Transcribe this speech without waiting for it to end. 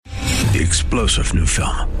The explosive new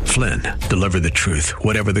film, Flynn, deliver the truth,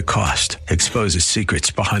 whatever the cost. Exposes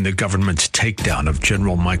secrets behind the government's takedown of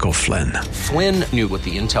General Michael Flynn. Flynn knew what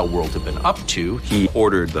the intel world had been up to. He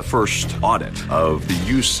ordered the first audit of the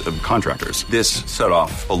use of contractors. This set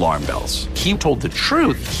off alarm bells. He told the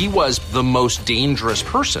truth. He was the most dangerous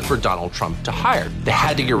person for Donald Trump to hire. They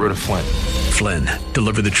had to get rid of Flynn. Flynn,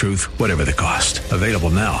 deliver the truth, whatever the cost. Available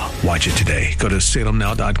now. Watch it today. Go to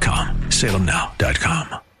salemnow.com.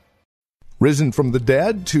 salemnow.com. Risen from the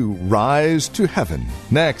dead to rise to heaven.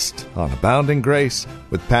 Next on Abounding Grace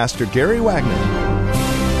with Pastor Gary Wagner.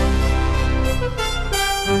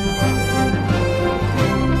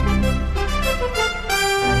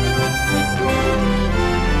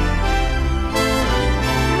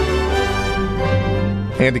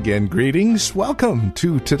 And again, greetings. Welcome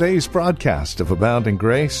to today's broadcast of Abounding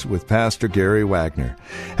Grace with Pastor Gary Wagner.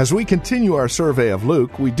 As we continue our survey of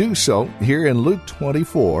Luke, we do so here in Luke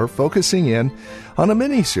 24, focusing in on a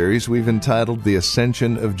mini-series we've entitled The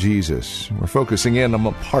Ascension of Jesus. We're focusing in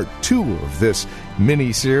on part 2 of this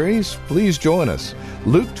mini-series. Please join us,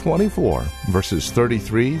 Luke 24, verses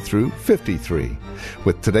 33 through 53,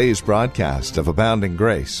 with today's broadcast of Abounding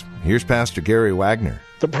Grace. Here's Pastor Gary Wagner.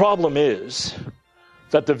 The problem is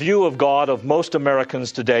that the view of God of most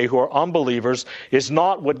Americans today who are unbelievers is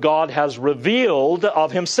not what God has revealed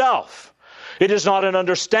of Himself. It is not an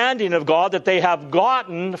understanding of God that they have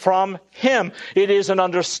gotten from Him. It is an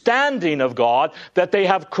understanding of God that they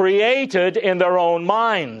have created in their own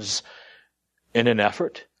minds in an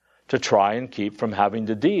effort to try and keep from having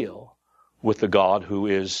to deal with the God who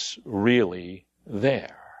is really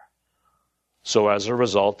there. So as a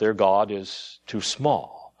result, their God is too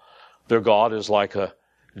small. Their God is like a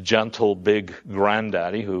gentle big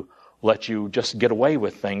granddaddy who lets you just get away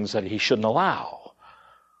with things that He shouldn't allow.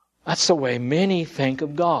 That's the way many think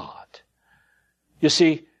of God. You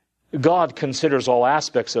see, God considers all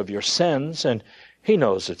aspects of your sins, and He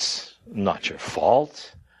knows it's not your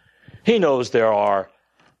fault. He knows there are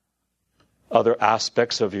other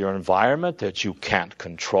aspects of your environment that you can't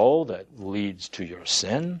control that leads to your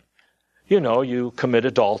sin. You know, you commit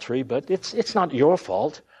adultery, but it's not your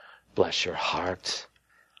fault. Bless your heart.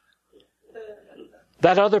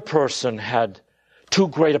 That other person had too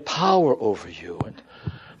great a power over you, and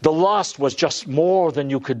the lust was just more than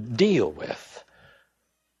you could deal with.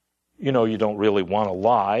 You know, you don't really want to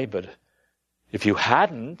lie, but if you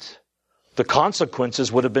hadn't, the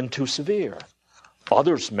consequences would have been too severe.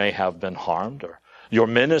 Others may have been harmed, or your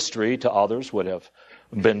ministry to others would have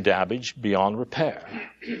been damaged beyond repair.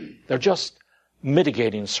 They're just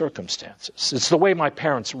mitigating circumstances. It's the way my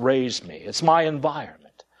parents raised me. It's my environment.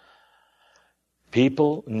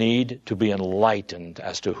 People need to be enlightened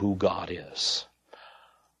as to who God is.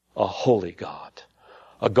 A holy God.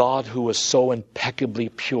 A God who is so impeccably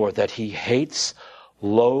pure that He hates,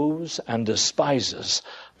 loathes, and despises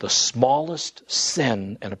the smallest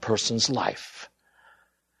sin in a person's life,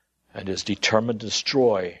 and is determined to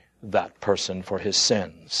destroy that person for his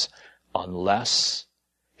sins unless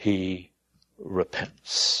he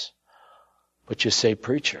repents. But you say,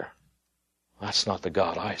 preacher, that's not the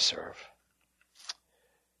God I serve.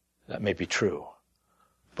 That may be true,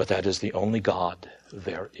 but that is the only God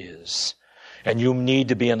there is. And you need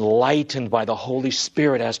to be enlightened by the Holy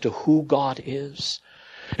Spirit as to who God is.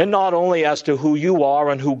 And not only as to who you are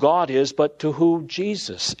and who God is, but to who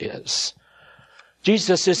Jesus is.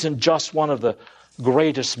 Jesus isn't just one of the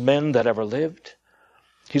greatest men that ever lived.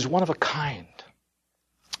 He's one of a kind.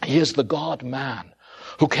 He is the God-man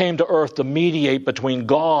who came to earth to mediate between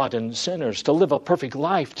God and sinners, to live a perfect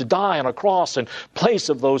life, to die on a cross in place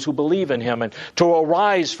of those who believe in Him, and to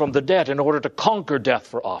arise from the dead in order to conquer death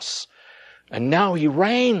for us. And now He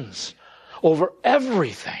reigns over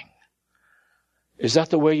everything. Is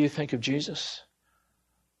that the way you think of Jesus?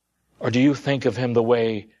 Or do you think of Him the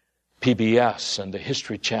way PBS and the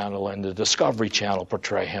History Channel and the Discovery Channel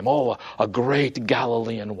portray Him? Oh, a great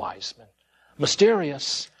Galilean wise man.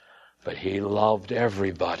 Mysterious, but He loved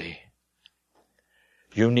everybody.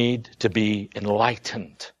 You need to be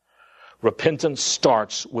enlightened. Repentance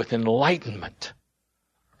starts with enlightenment,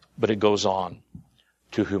 but it goes on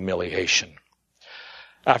to humiliation.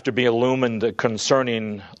 After being illumined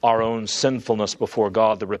concerning our own sinfulness before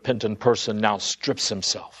God, the repentant person now strips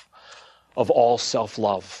himself of all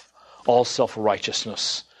self-love, all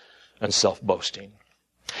self-righteousness, and self-boasting.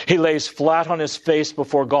 He lays flat on his face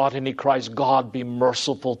before God and he cries, God, be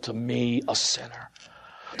merciful to me, a sinner.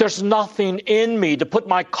 There's nothing in me to put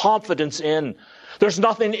my confidence in. There's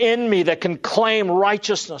nothing in me that can claim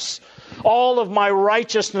righteousness. All of my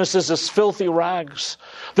righteousness is as filthy rags.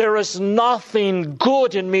 There is nothing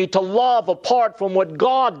good in me to love apart from what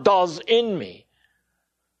God does in me.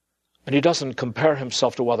 And he doesn't compare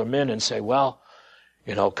himself to other men and say, well,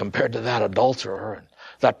 compared to that adulterer and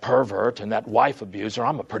that pervert and that wife abuser,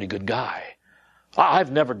 I'm a pretty good guy.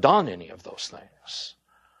 I've never done any of those things.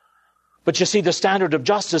 But you see, the standard of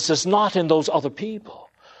justice is not in those other people.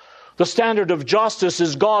 The standard of justice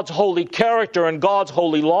is God's holy character and God's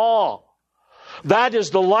holy law. That is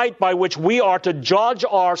the light by which we are to judge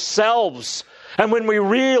ourselves. And when we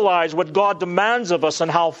realize what God demands of us and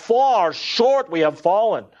how far short we have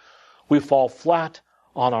fallen, we fall flat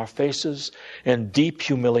on our faces in deep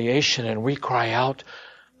humiliation, and we cry out,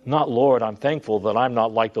 not, Lord, I'm thankful that I'm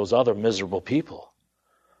not like those other miserable people,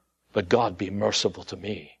 but God, be merciful to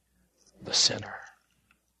me, the sinner.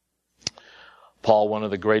 Paul, one of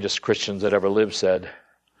the greatest Christians that ever lived, said,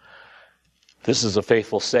 this is a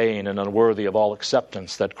faithful saying and unworthy of all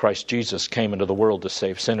acceptance, that Christ Jesus came into the world to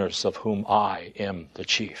save sinners, of whom I am the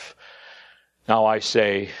chief. Now I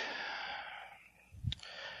say,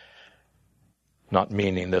 not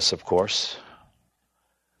meaning this, of course,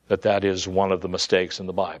 that is one of the mistakes in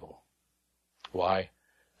the Bible. Why?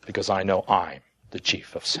 Because I know I'm the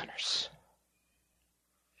chief of sinners.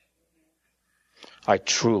 I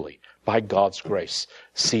truly, by God's grace,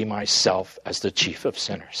 see myself as the chief of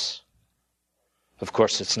sinners. Of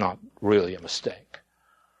course, it's not really a mistake.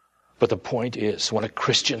 But the point is, when a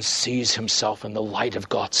Christian sees himself in the light of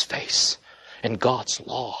God's face and God's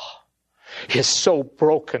law, he is so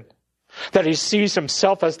broken that he sees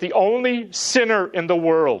himself as the only sinner in the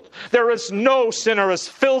world. There is no sinner as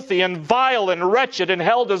filthy and vile and wretched and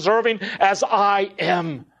hell-deserving as I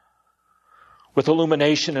am. With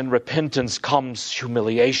illumination and repentance comes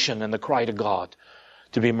humiliation and the cry to God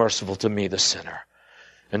to be merciful to me, the sinner,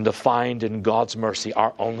 and to find in God's mercy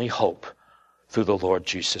our only hope through the Lord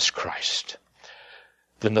Jesus Christ.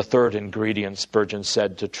 Then the third ingredient, Spurgeon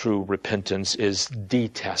said, to true repentance is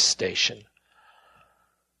detestation.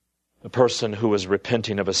 The person who is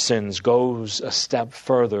repenting of his sins goes a step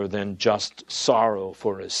further than just sorrow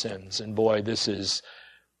for his sins. And boy, this is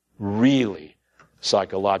really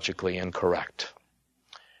psychologically incorrect.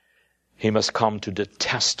 He must come to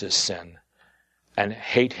detest his sin and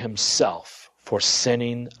hate himself for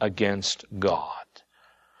sinning against God.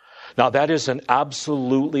 Now that is an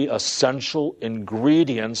absolutely essential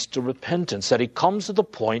ingredient to repentance, that he comes to the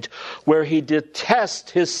point where he detests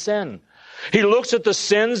his sin. He looks at the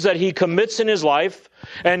sins that he commits in his life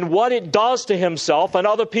and what it does to himself and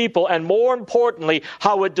other people, and more importantly,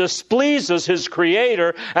 how it displeases his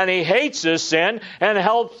Creator, and he hates his sin and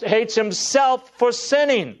hates himself for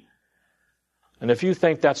sinning. And if you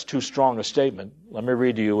think that's too strong a statement, let me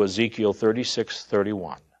read to you Ezekiel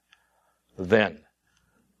 36:31. Then,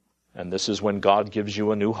 and this is when God gives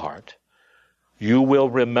you a new heart, you will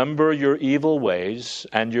remember your evil ways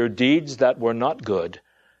and your deeds that were not good,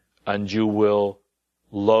 and you will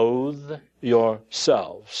loathe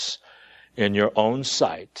yourselves in your own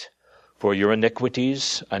sight for your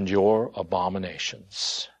iniquities and your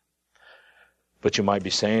abominations. But you might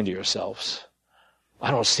be saying to yourselves,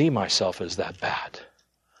 I don't see myself as that bad.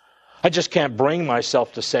 I just can't bring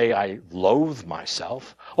myself to say I loathe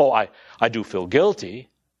myself. Oh, I do feel guilty,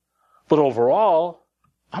 but overall,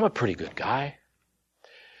 I'm a pretty good guy.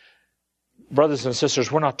 Brothers and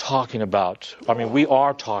sisters, we are talking about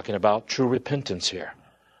true repentance here.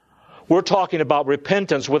 We're talking about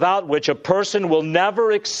repentance without which a person will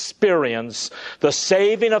never experience the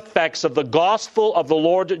saving effects of the gospel of the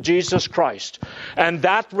Lord Jesus Christ. And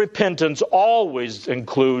that repentance always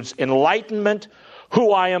includes enlightenment,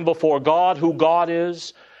 who I am before God, who God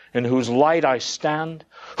is, in whose light I stand,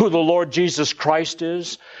 who the Lord Jesus Christ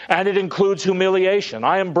is, and it includes humiliation.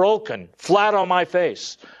 I am broken, flat on my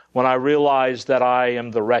face, when I realize that I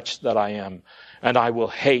am the wretch that I am, and I will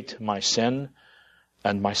hate my sin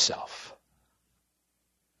and myself.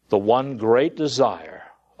 The one great desire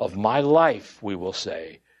of my life, we will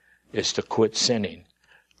say, is to quit sinning,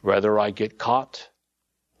 whether I get caught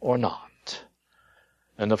or not.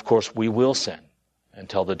 And of course, we will sin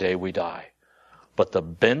until the day we die. But the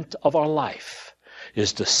bent of our life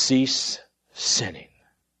is to cease sinning.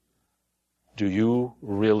 Do you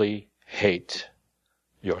really hate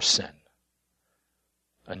your sin?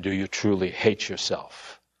 And do you truly hate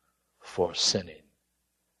yourself for sinning?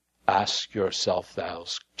 Ask yourself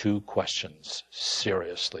those two questions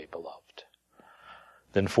seriously, beloved.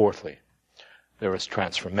 Then fourthly, there is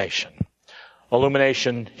transformation.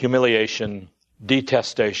 Illumination, humiliation,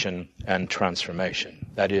 detestation, and transformation.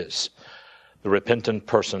 That is, The repentant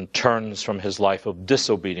person turns from his life of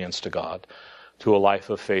disobedience to God to a life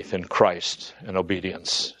of faith in Christ and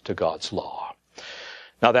obedience to God's law.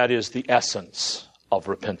 Now that is the essence of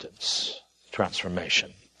repentance,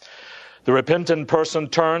 transformation. The repentant person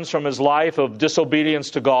turns from his life of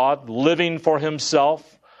disobedience to God, living for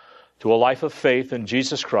himself, to a life of faith in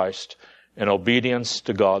Jesus Christ and obedience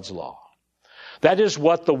to God's law. That is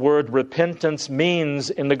what the word repentance means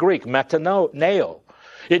in the Greek, metaneo.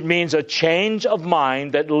 It means a change of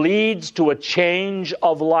mind that leads to a change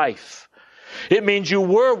of life. It means you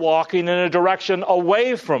were walking in a direction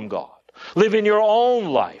away from God, living your own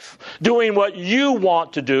life, doing what you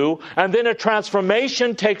want to do, and then a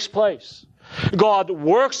transformation takes place. God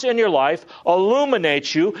works in your life,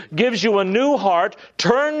 illuminates you, gives you a new heart,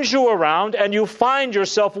 turns you around, and you find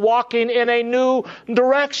yourself walking in a new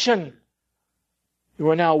direction. You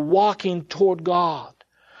are now walking toward God.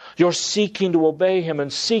 You're seeking to obey Him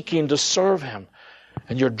and seeking to serve Him.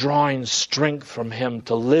 And you're drawing strength from Him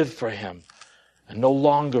to live for Him and no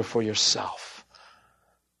longer for yourself.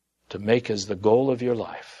 To make as the goal of your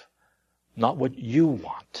life, not what you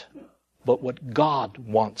want, but what God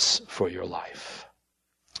wants for your life.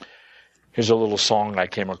 Here's a little song I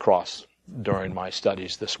came across during my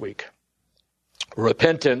studies this week.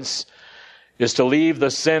 Repentance is to leave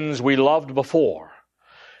the sins we loved before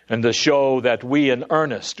and to show that we in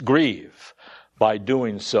earnest grieve by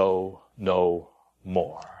doing so no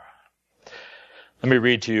more. Let me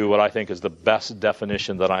read to you what I think is the best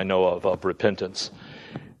definition that I know of repentance.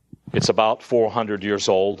 It's about 400 years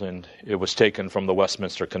old, and it was taken from the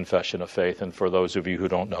Westminster Confession of Faith. And for those of you who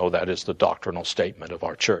don't know, that is the doctrinal statement of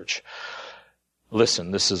our church.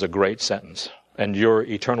 Listen, this is a great sentence, and your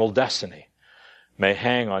eternal destiny may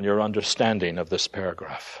hang on your understanding of this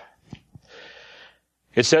paragraph.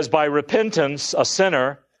 It says, by repentance, a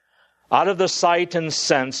sinner, out of the sight and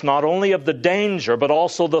sense not only of the danger, but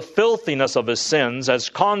also the filthiness of his sins, as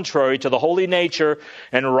contrary to the holy nature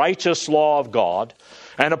and righteous law of God,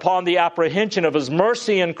 and upon the apprehension of His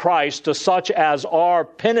mercy in Christ to such as are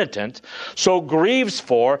penitent, so grieves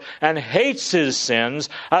for and hates his sins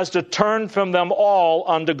as to turn from them all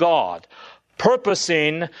unto God,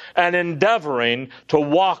 purposing and endeavoring to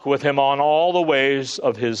walk with Him on all the ways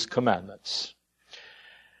of His commandments.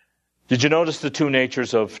 Did you notice the two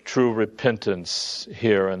natures of true repentance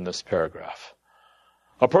here in this paragraph?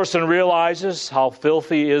 A person realizes how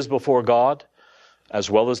filthy he is before God,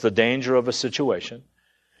 as well as the danger of a situation.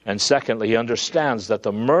 And secondly, he understands that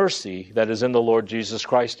the mercy that is in the Lord Jesus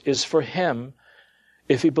Christ is for him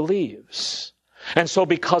if he believes. And so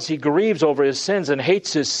because he grieves over his sins and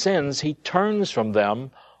hates his sins, he turns from them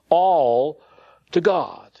all to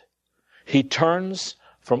God. He turns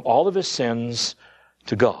from all of his sins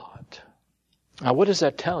to God. Now, what does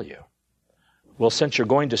that tell you? Well, since you're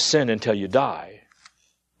going to sin until you die,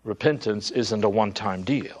 repentance isn't a one-time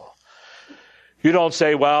deal. You don't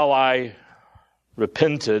say, well, I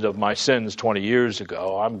repented of my sins 20 years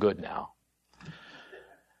ago. I'm good now.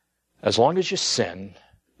 As long as you sin,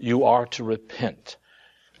 you are to repent.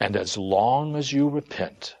 And as long as you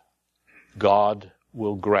repent, God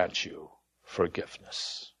will grant you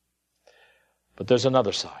forgiveness. But there's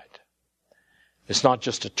another side. It's not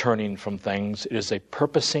just a turning from things. It is a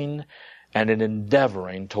purposing and an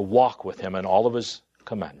endeavoring to walk with Him in all of His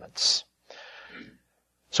commandments.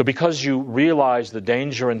 So because you realize the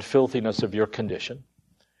danger and filthiness of your condition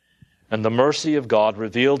and the mercy of God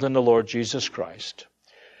revealed in the Lord Jesus Christ,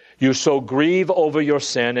 you so grieve over your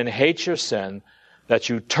sin and hate your sin that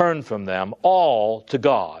you turn from them all to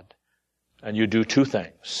God, and you do two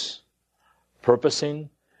things: purposing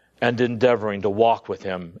and endeavoring to walk with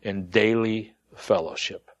Him in daily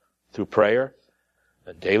fellowship through prayer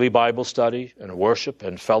and daily Bible study and worship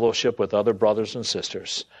and fellowship with other brothers and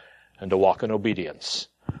sisters, and to walk in obedience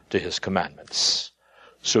to His commandments.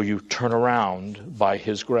 So you turn around by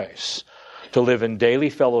His grace to live in daily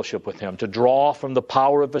fellowship with Him, to draw from the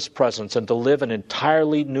power of His presence, and to live an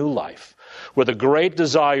entirely new life, where the great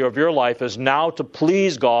desire of your life is now to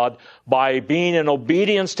please God by being in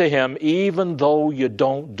obedience to Him, even though you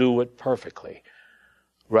don't do it perfectly,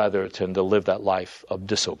 rather than to live that life of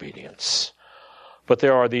disobedience. But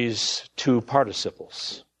there are these two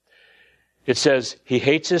participles. It says, he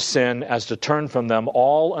hates his sin as to turn from them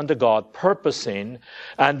all unto God, purposing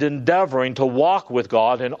and endeavoring to walk with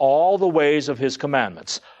God in all the ways of His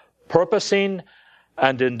commandments. Purposing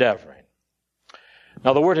and endeavoring.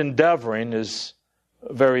 Now the word endeavoring is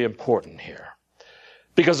very important here.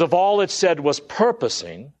 Because if all it said was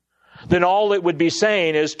purposing, then all it would be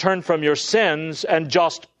saying is turn from your sins and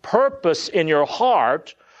just purpose in your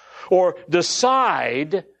heart or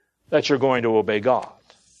decide that you're going to obey God.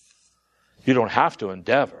 You don't have to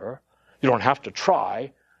endeavor. You don't have to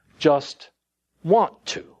try. Just want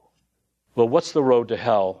to. Well, what's the road to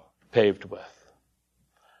hell paved with?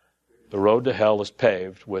 The road to hell is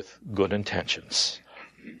paved with good intentions,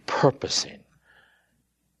 purposing,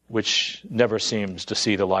 which never seems to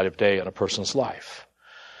see the light of day in a person's life.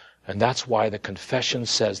 And that's why the confession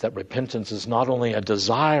says that repentance is not only a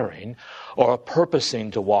desiring or a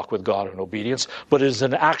purposing to walk with God in obedience, but it is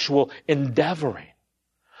an actual endeavoring.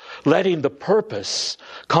 Letting the purpose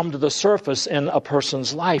come to the surface in a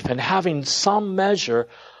person's life and having some measure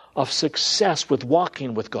of success with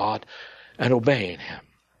walking with God and obeying Him.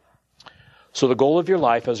 So the goal of your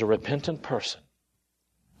life as a repentant person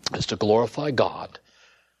is to glorify God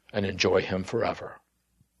and enjoy Him forever.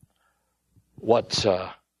 What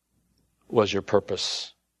was your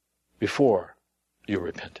purpose before you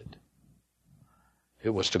repented? It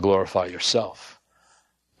was to glorify yourself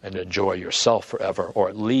and enjoy yourself forever, or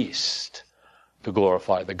at least to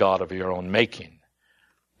glorify the God of your own making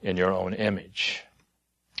in your own image.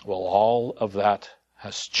 Well, all of that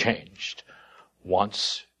has changed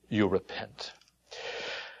once you repent.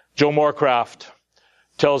 Joe Morecraft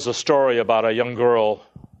tells a story about a young girl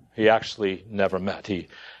he actually never met. He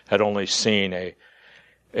had only seen a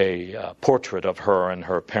portrait of her in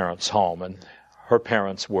her parents' home, and her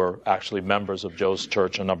parents were actually members of Joe's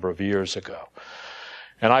church a number of years ago.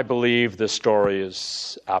 And I believe this story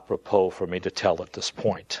is apropos for me to tell at this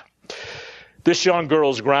point. This young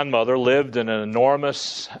girl's grandmother lived in an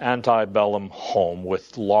enormous antebellum home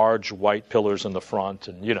with large white pillars in the front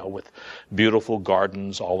and, with beautiful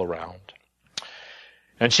gardens all around.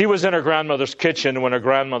 And she was in her grandmother's kitchen when her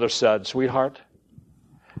grandmother said, "Sweetheart,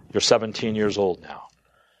 you're 17 years old now,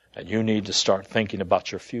 and you need to start thinking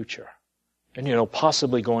about your future. And,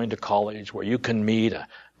 possibly going to college where you can meet a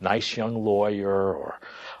nice young lawyer or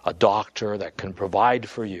a doctor that can provide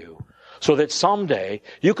for you so that someday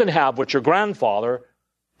you can have what your grandfather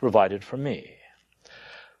provided for me."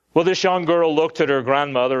 Well, this young girl looked at her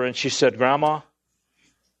grandmother and she said, "Grandma,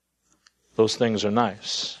 those things are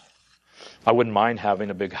nice. I wouldn't mind having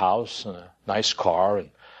a big house and a nice car and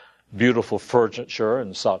beautiful furniture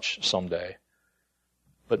and such someday.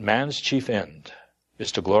 But man's chief end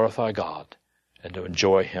is to glorify God and to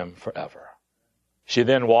enjoy Him forever." She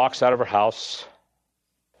then walks out of her house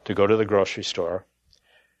to go to the grocery store.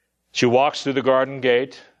 She walks through the garden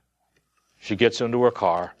gate. She gets into her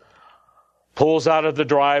car, pulls out of the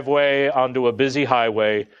driveway onto a busy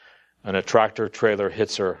highway, and a tractor trailer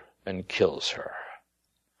hits her and kills her.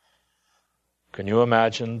 Can you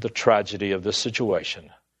imagine the tragedy of this situation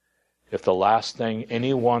if the last thing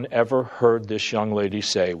anyone ever heard this young lady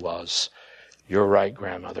say was, "You're right,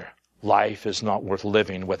 grandmother. Life is not worth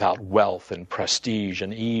living without wealth and prestige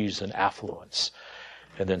and ease and affluence."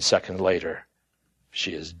 And then seconds later,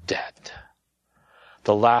 she is dead.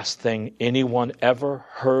 The last thing anyone ever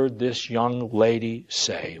heard this young lady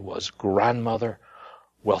say was, "Grandmother,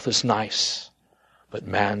 wealth is nice, but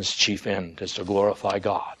man's chief end is to glorify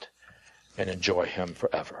God and enjoy Him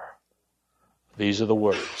forever." These are the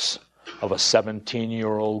words of a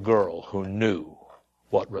 17-year-old girl who knew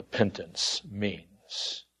what repentance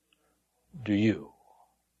means. Do you?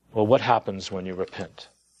 Well, what happens when you repent?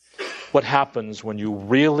 What happens when you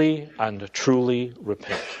really and truly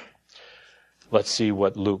repent? Let's see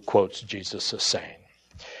what Luke quotes Jesus as saying.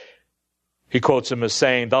 He quotes him as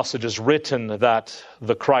saying, "Thus it is written that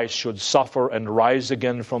the Christ should suffer and rise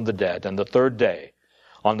again from the dead on the third day,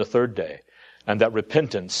 and that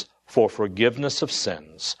repentance for forgiveness of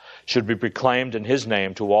sins should be proclaimed in His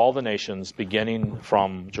name to all the nations, beginning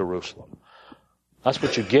from Jerusalem." That's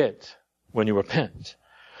what you get when you repent.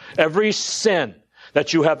 Every sin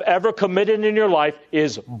that you have ever committed in your life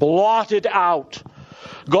is blotted out.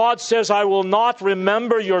 God says, "I will not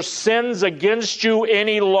remember your sins against you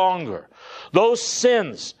any longer." Those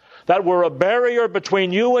sins that were a barrier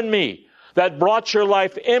between you and me, that brought your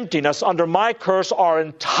life emptiness under my curse, are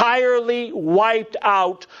entirely wiped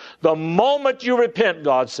out. The moment you repent,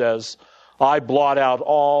 God says, "I blot out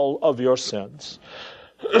all of your sins.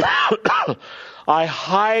 I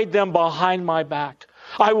hide them behind my back.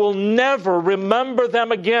 I will never remember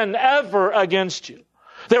them again, ever against you."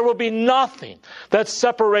 There will be nothing that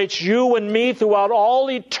separates you and me throughout all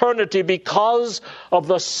eternity because of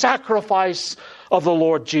the sacrifice of the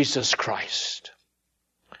Lord Jesus Christ.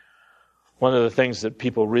 One of the things that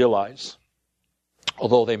people realize,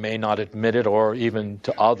 although they may not admit it or even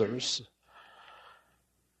to others,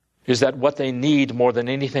 is that what they need more than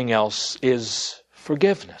anything else is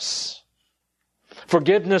forgiveness.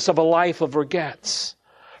 Forgiveness of a life of regrets.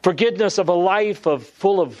 Forgiveness of a life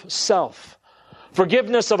full of self.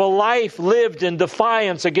 Forgiveness of a life lived in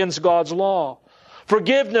defiance against God's law.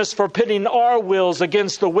 Forgiveness for pitting our wills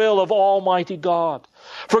against the will of Almighty God.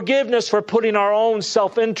 Forgiveness for putting our own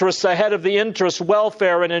self-interests ahead of the interest,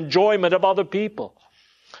 welfare, and enjoyment of other people.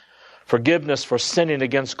 Forgiveness for sinning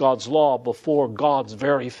against God's law before God's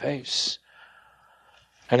very face.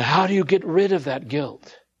 And how do you get rid of that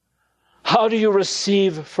guilt? How do you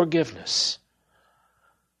receive forgiveness?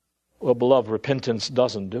 Well, beloved, repentance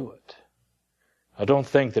doesn't do it. I don't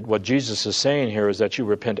think that what Jesus is saying here is that you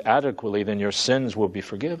repent adequately, then your sins will be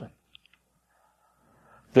forgiven.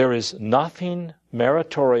 There is nothing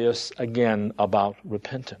meritorious, again, about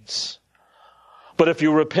repentance. But if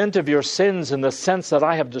you repent of your sins in the sense that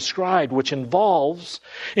I have described, which involves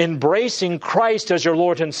embracing Christ as your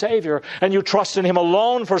Lord and Savior, and you trust in Him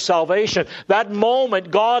alone for salvation, that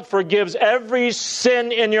moment God forgives every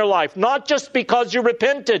sin in your life. Not just because you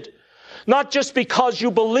repented, not just because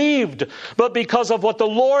you believed, but because of what the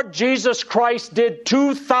Lord Jesus Christ did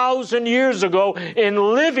 2,000 years ago in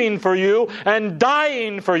living for you and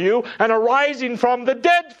dying for you and arising from the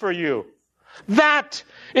dead for you. That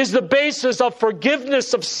is the basis of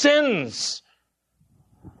forgiveness of sins.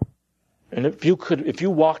 And if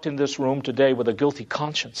you walked in this room today with a guilty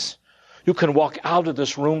conscience, you can walk out of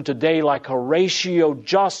this room today like Horatio,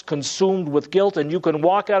 just consumed with guilt, and you can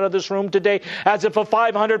walk out of this room today as if a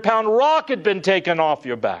 500-pound rock had been taken off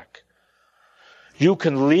your back. You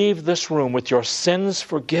can leave this room with your sins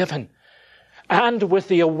forgiven and with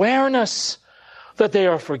the awareness that they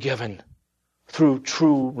are forgiven through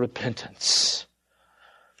true repentance.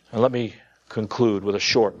 And let me conclude with a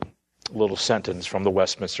short little sentence from the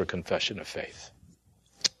Westminster Confession of Faith.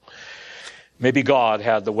 Maybe God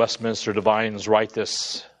had the Westminster Divines write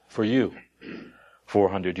this for you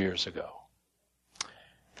 400 years ago.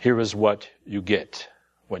 Here is what you get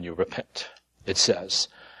when you repent. It says,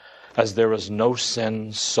 "As there is no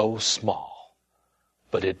sin so small,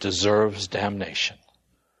 but it deserves damnation,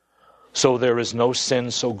 so there is no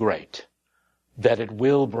sin so great that it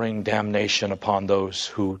will bring damnation upon those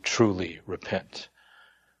who truly repent."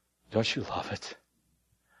 Don't you love it?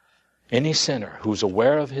 Any sinner who's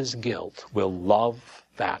aware of his guilt will love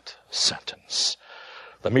that sentence.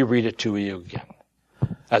 Let me read it to you again.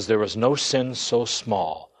 "As there is no sin so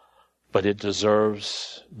small, but it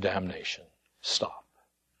deserves damnation." Stop.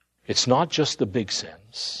 It's not just the big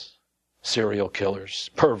sins, serial killers,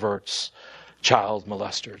 perverts, child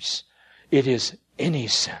molesters. It is any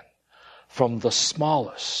sin, from the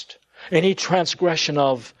smallest, any transgression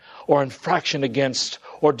of or infraction against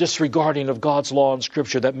or disregarding of God's law and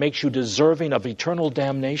Scripture that makes you deserving of eternal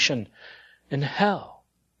damnation in hell.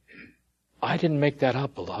 I didn't make that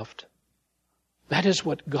up, beloved. That is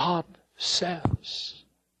what God says.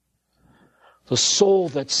 The soul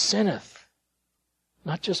that sinneth,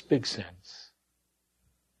 not just big sins,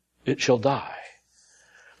 it shall die.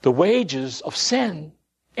 The wages of sin,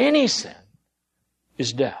 any sin,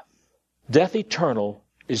 is death. Death eternal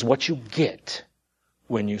is what you get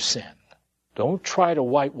when you sin. Don't try to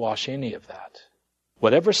whitewash any of that.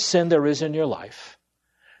 Whatever sin there is in your life,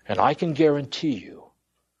 and I can guarantee you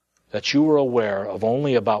that you are aware of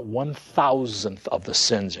only about 1,000th of the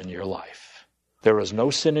sins in your life. There is no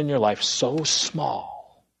sin in your life so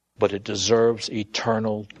small, but it deserves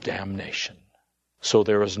eternal damnation. So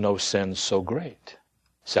there is no sin so great.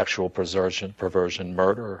 Sexual perversion,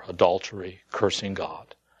 murder, adultery, cursing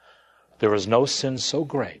God. There is no sin so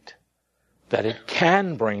great that it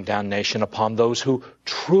can bring damnation upon those who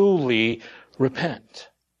truly repent.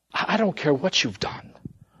 I don't care what you've done.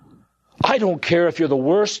 I don't care if you're the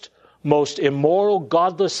worst, most immoral,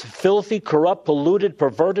 godless, filthy, corrupt, polluted,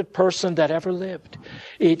 perverted person that ever lived.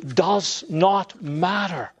 It does not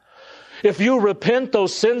matter. If you repent,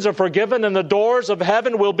 those sins are forgiven and the doors of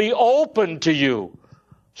heaven will be open to you.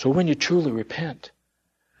 So when you truly repent,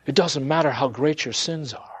 it doesn't matter how great your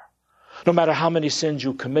sins are. No matter how many sins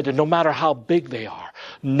you committed, no matter how big they are,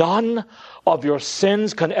 none of your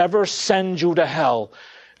sins can ever send you to hell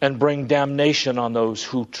and bring damnation on those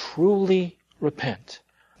who truly repent.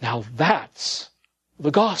 Now that's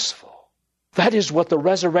the gospel. That is what the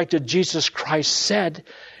resurrected Jesus Christ said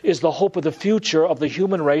is the hope of the future of the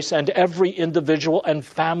human race and every individual and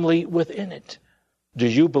family within it. Do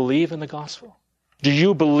you believe in the gospel? Do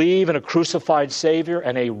you believe in a crucified Savior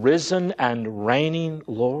and a risen and reigning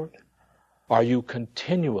Lord? Are you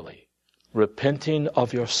continually repenting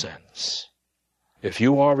of your sins? If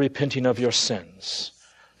you are repenting of your sins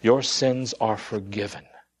are forgiven.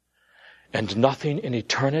 And nothing in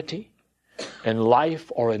eternity, in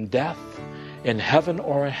life or in death, in heaven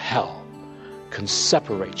or in hell, can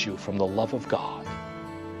separate you from the love of God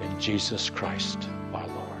in Jesus Christ our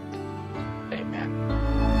Lord. Amen.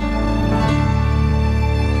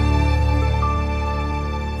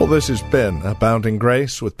 Well, this has been Abounding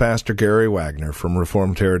Grace with Pastor Gary Wagner from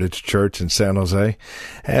Reformed Heritage Church in San Jose.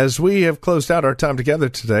 As we have closed out our time together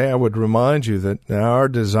today, I would remind you that our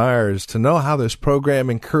desire is to know how this program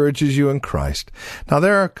encourages you in Christ. Now,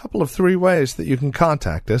 there are a couple of 3 ways that you can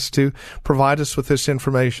contact us to provide us with this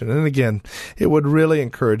information. And again, it would really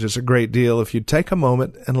encourage us a great deal if you'd take a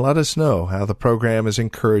moment and let us know how the program is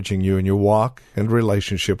encouraging you in your walk and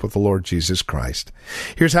relationship with the Lord Jesus Christ.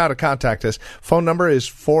 Here's how to contact us. Phone number is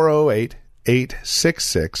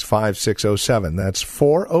 408-866-5607. That's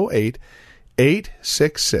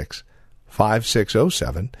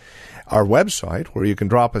 408-866-5607. Our website, where you can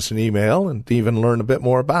drop us an email and even learn a bit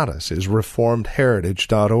more about us, is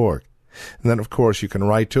reformedheritage.org. And then, of course, you can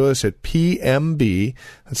write to us at PMB,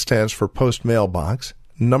 that stands for Post Mailbox,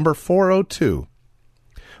 number 402,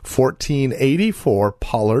 1484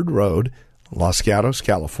 Pollard Road, Los Gatos,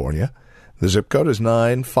 California. The zip code is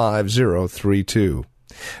 95032.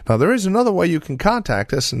 Now, there is another way you can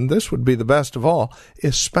contact us, and this would be the best of all,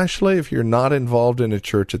 especially if you're not involved in a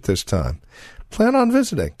church at this time. Plan on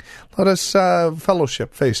visiting. Let us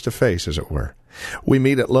fellowship face-to-face, as it were. We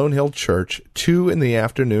meet at Lone Hill Church, 2 in the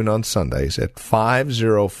afternoon on Sundays at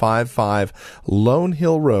 5055 Lone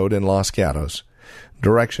Hill Road in Los Gatos.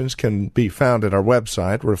 Directions can be found at our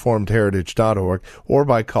website, reformedheritage.org, or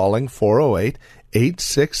by calling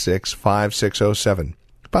 408-866-5607.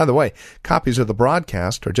 By the way, copies of the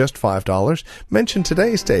broadcast are just $5. Mention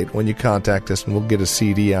today's date when you contact us, and we'll get a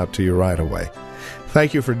CD out to you right away.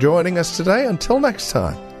 Thank you for joining us today. Until next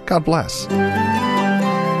time, God bless.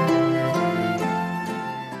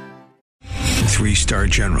 3-star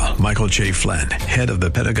General Michael J. Flynn, head of the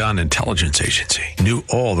Pentagon Intelligence Agency, knew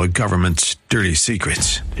all the government's dirty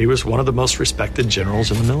secrets. He was one of the most respected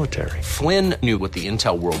generals in the military. Flynn knew what the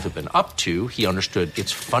intel world had been up to. He understood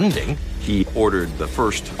its funding. He ordered the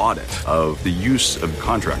first audit of the use of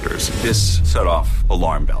contractors. This set off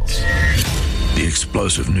alarm bells. The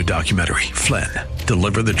explosive new documentary, Flynn,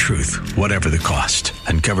 Deliver the Truth, Whatever the Cost,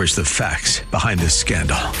 uncovers the facts behind this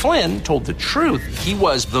scandal. Flynn told the truth. He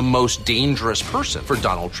was the most dangerous person for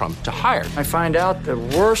Donald Trump to hire. I find out the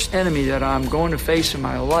worst enemy that I'm going to face in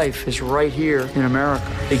my life is right here in America.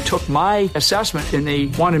 They took my assessment and they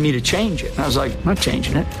wanted me to change it. And I was like, I'm not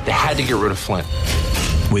changing it. They had to get rid of Flynn.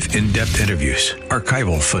 With in-depth interviews,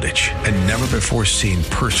 archival footage, and never-before-seen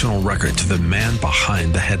personal records of the man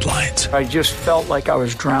behind the headlines. I just felt like I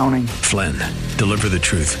was drowning. Flynn, Deliver the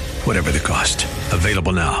Truth, Whatever the Cost.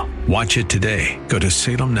 Available now. Watch it today. Go to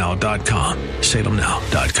salemnow.com.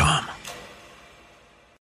 salemnow.com.